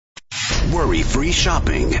Worry-free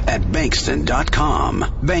shopping at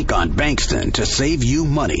Bankston.com. Bank on Bankston to save you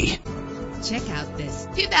money. Check out this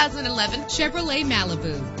 2011 Chevrolet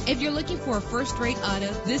Malibu. If you're looking for a first-rate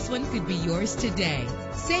auto, this one could be yours today.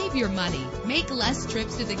 Save your money. Make less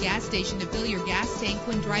trips to the gas station to fill your gas tank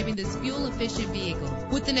when driving this fuel-efficient vehicle.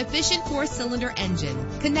 With an efficient 4-cylinder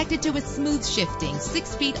engine connected to a smooth shifting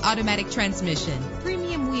 6-speed automatic transmission,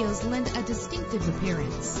 premium wheels lend a distinctive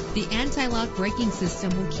appearance. The anti-lock braking system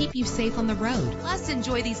will keep you safe on the road. Plus,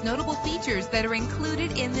 enjoy these notable features that are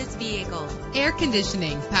included in this vehicle: air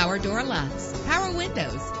conditioning, power door locks, power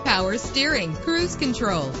windows, power steering, cruise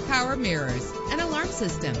control, power mirrors, an alarm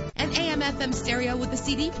system, an AM/FM stereo with a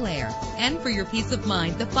CD player. And for your peace of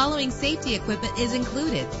mind, the following safety equipment is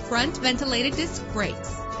included: front ventilated disc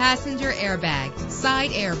brakes, passenger airbag,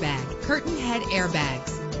 side airbag, curtain head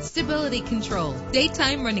airbags, stability control,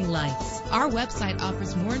 daytime running lights. Our website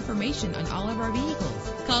offers more information on all of our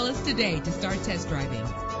vehicles. Call us today to start test driving.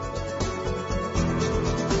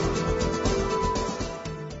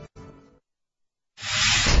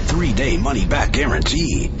 Three-day money-back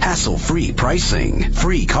guarantee. Hassle-free pricing.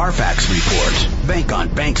 Free Carfax report. Bank on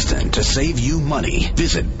Bankston to save you money.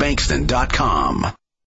 Visit Bankston.com.